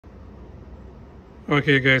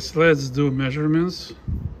Okay guys, let's do measurements,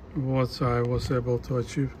 what I was able to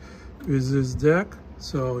achieve with this deck.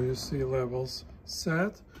 So you see levels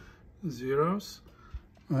set, zeros,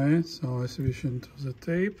 right? So I switch into the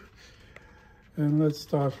tape, and let's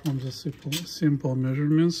start from the simple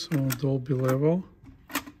measurements. So Dolby level.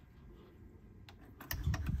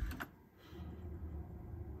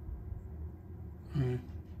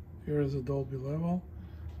 Here is a Dolby level,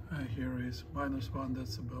 and here is -1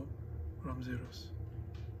 decibel from zeros.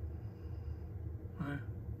 Right.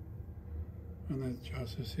 And it's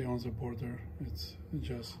just, you see on the border, it's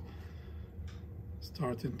just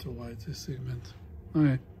starting to light this segment.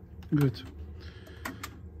 Okay, good.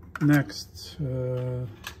 Next,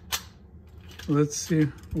 let's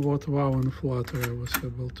see what wow and flutter I was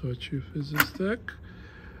able to achieve with this deck.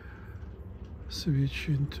 Switch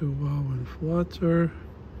into wow and flutter,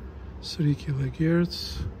 3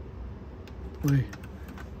 kilohertz, play.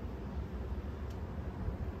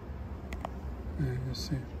 And you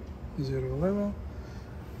see 0 level,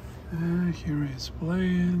 and here it's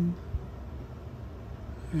playing,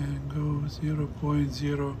 and go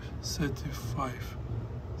 0.035,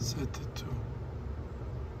 32.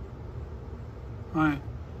 Right,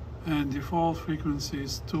 and default frequency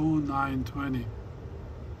is 2920.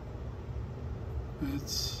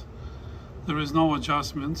 There is no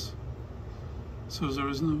adjustments, so there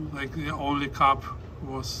is no, like, the only cap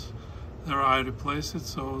was there, I replaced it,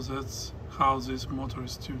 so that's how this motor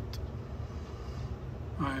is tuned.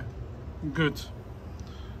 Right. Good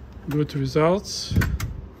results.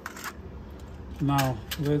 Now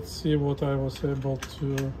let's see what I was able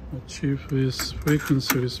to achieve with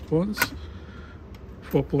frequency response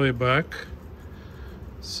for playback.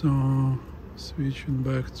 So switching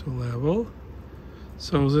back to level.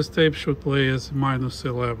 So this tape should play as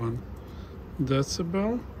 -11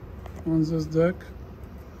 decibel on this deck.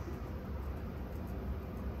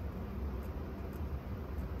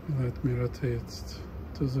 Let me rotate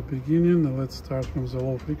to the beginning, and let's start from the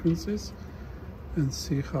low frequencies and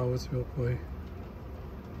see how it will play.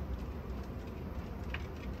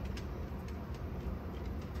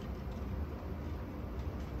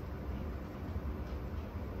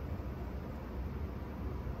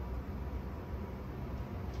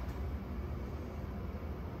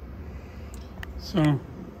 So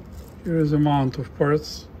here is the amount of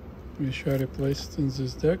parts which I replaced in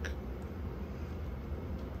this deck.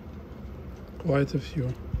 Quite a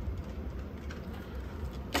few.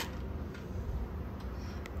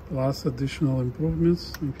 Plus additional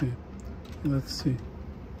improvements. Okay, let's see.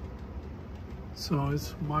 So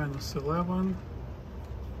it's -11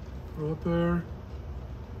 proper,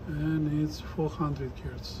 and it's 400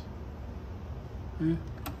 Hz. Okay,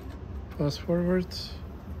 fast forward.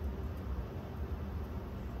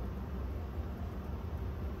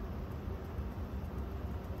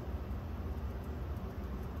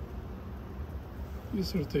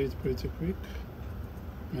 This rotates pretty quick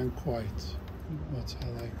and quiet, what I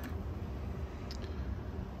like.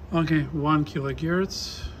 Okay, 1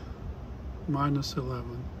 kilohertz,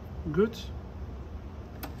 -11. Good.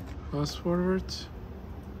 Fast forward.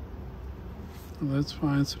 Let's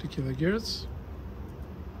find 3 kilohertz.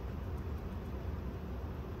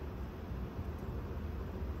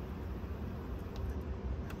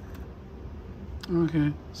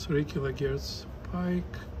 Okay, 3 kilohertz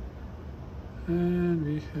spike. And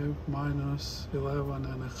we have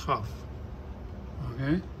 -11.5.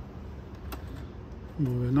 Okay,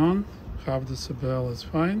 moving on. Half decibel is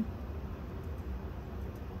fine.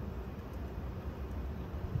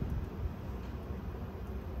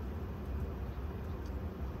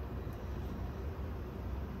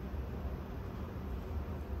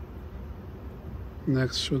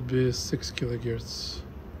 Next should be 6 kilohertz.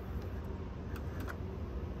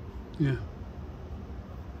 Yeah,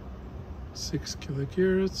 6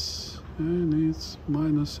 kilohertz, and it's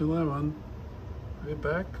 -11. We're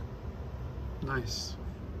back. Nice.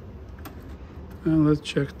 And let's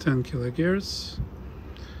check 10 kilohertz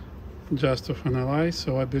just to finalize.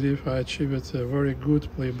 So I believe I achieved a very good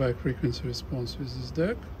playback frequency response with this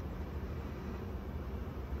deck.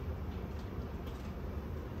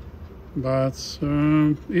 But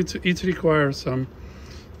it requires some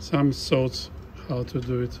thoughts how to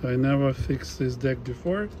do it. I never fixed this deck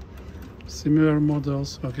before. Similar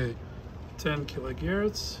models. Okay, 10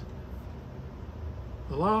 kilohertz.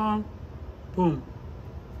 Alarm. Boom.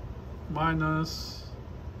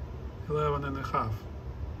 -11.5.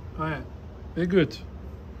 Oh yeah, very good.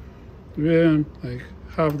 We're like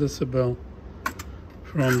half decibel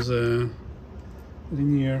from the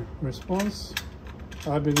linear response.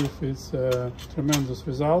 I believe it's tremendous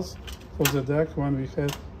results for the deck when we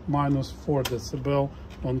have minus 4 decibel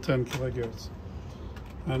on 10 kilohertz.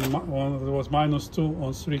 And it was minus 2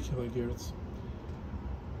 on 3 kilohertz.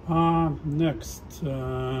 Next,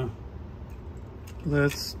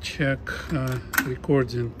 let's check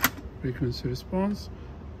recording frequency response.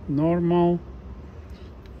 Normal.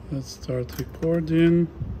 Let's start recording.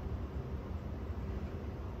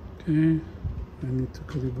 Okay, I need to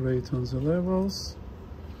calibrate on the levels.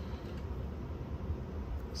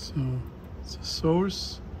 So it's a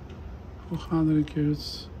source, 400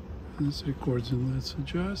 Hz, and it's recording. Let's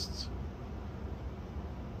adjust.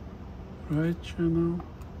 Right channel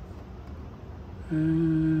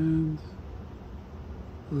and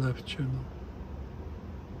left channel.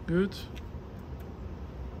 Good.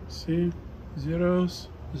 See, zeros,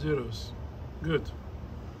 zeros. Good.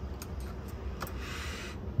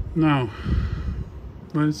 Now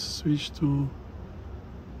let's switch to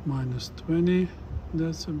minus 20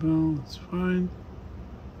 decibel. That's fine.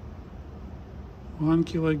 1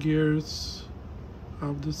 kilohertz,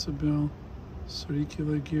 half decibel, 3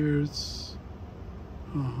 kilohertz,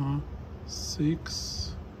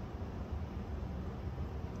 6,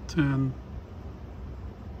 10,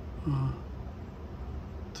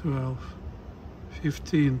 12,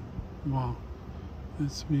 15. Wow,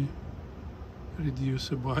 let me reduce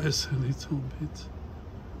the bias a little bit.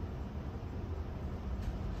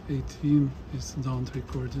 18 is not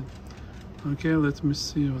recorded. Okay, let me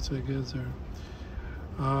see what I get there.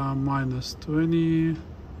 Minus 20,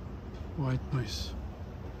 white noise.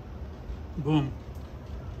 Boom.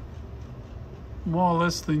 More or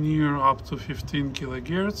less linear up to 15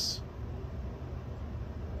 kilohertz.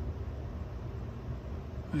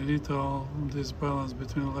 A little disbalance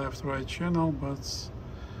between left-right channel, but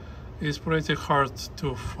it's pretty hard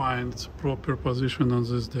to find proper position on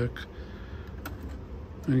this deck.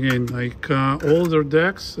 Again, like older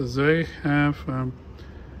decks, they have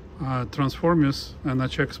transformers and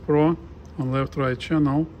HX Pro on left-right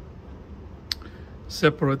channel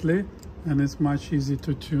separately, and it's much easier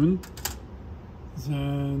to tune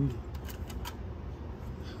than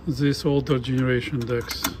these older generation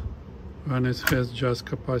decks when it has just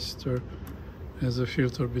capacitor as a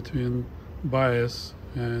filter between bias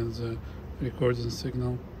and the recording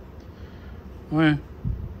signal. Okay,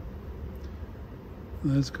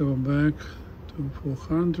 let's go back to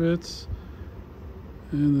 400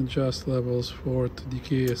 and adjust levels for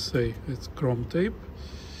DKSA. It's chrome tape.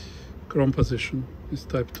 Chrome position is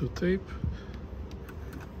type 2 tape.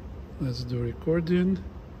 Let's do recording.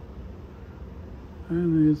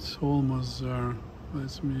 And it's almost there.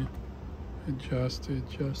 Let me adjust it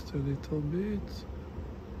just a little bit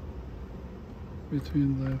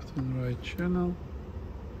between left and right channel.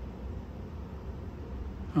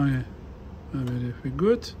 Okay, very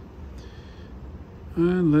good.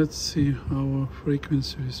 And let's see our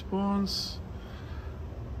frequency response.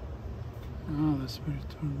 Let's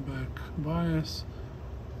return back bias.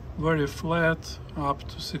 Very flat, up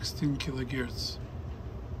to 16 kilohertz.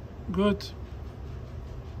 Good.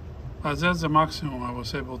 That's the maximum I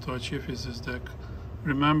was able to achieve with this deck.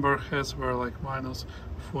 Remember, heads were like minus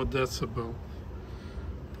 4 decibel.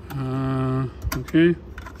 Okay.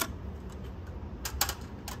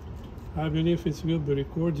 I believe it will be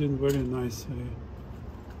recording very nicely.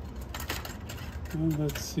 And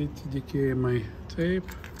let's see TDK my tape.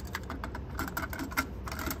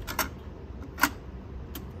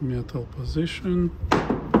 Metal position.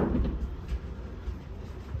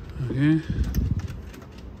 Okay.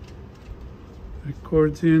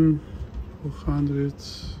 Recording 400.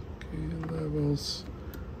 Okay, levels.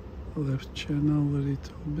 Left channel a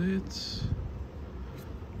little bit.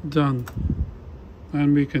 Done.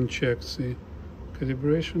 And we can check, see,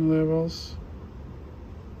 calibration levels.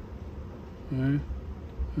 Okay.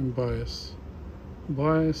 And bias.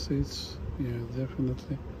 Bias is, yeah,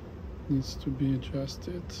 definitely needs to be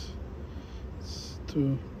adjusted. It's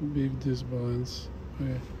too big disbalance.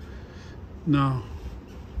 Okay. Now,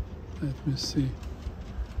 let me see.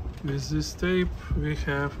 With this tape, we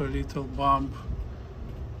have a little bump.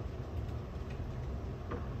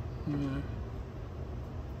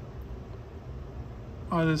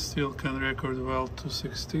 I still can record well to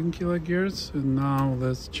 16 kilohertz. And now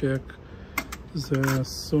let's check the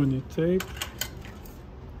Sony tape.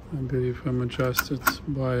 I believe I'm adjusted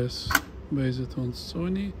bias based on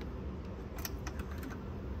Sony.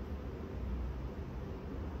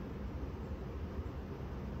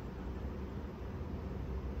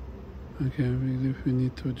 Okay, I believe we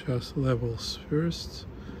need to adjust levels first.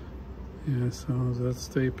 Yeah, so that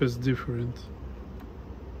tape is different.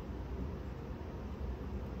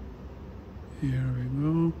 Here we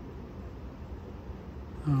go.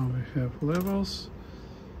 Now we have levels.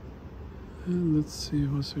 And let's see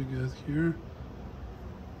what we get here.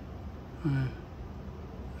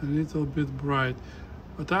 A little bit bright,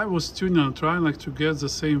 but I was tuning, trying like to get the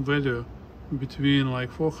same value between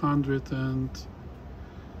like 400 and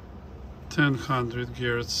 1000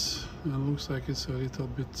 Hz. And looks like it's a little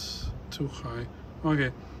bit too high.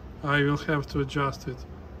 Okay, I will have to adjust it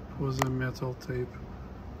for the metal tape.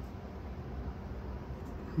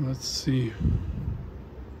 Let's see.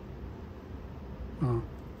 Oh,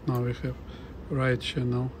 now we have right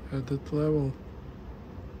channel at that level.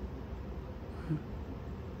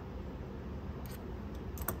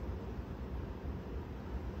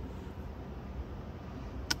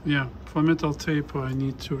 Yeah, for metal tape I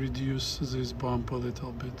need to reduce this bump a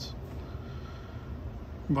little bit.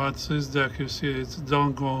 But this deck, you see, it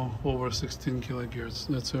don't go over 16 kilohertz.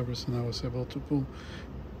 That's everything I was able to pull.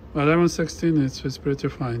 But 1116, it's pretty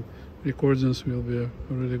fine. Recordings will be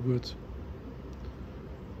really good.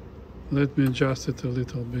 Let me adjust it a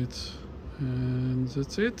little bit, and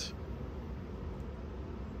that's it.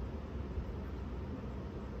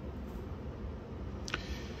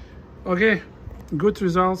 Okay, good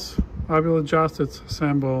results. I will adjust it,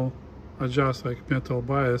 assemble, adjust like metal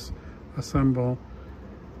bias, assemble,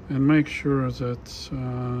 and make sure that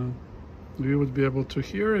we would be able to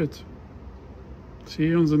hear it. See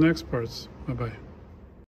you on the next parts. Bye bye.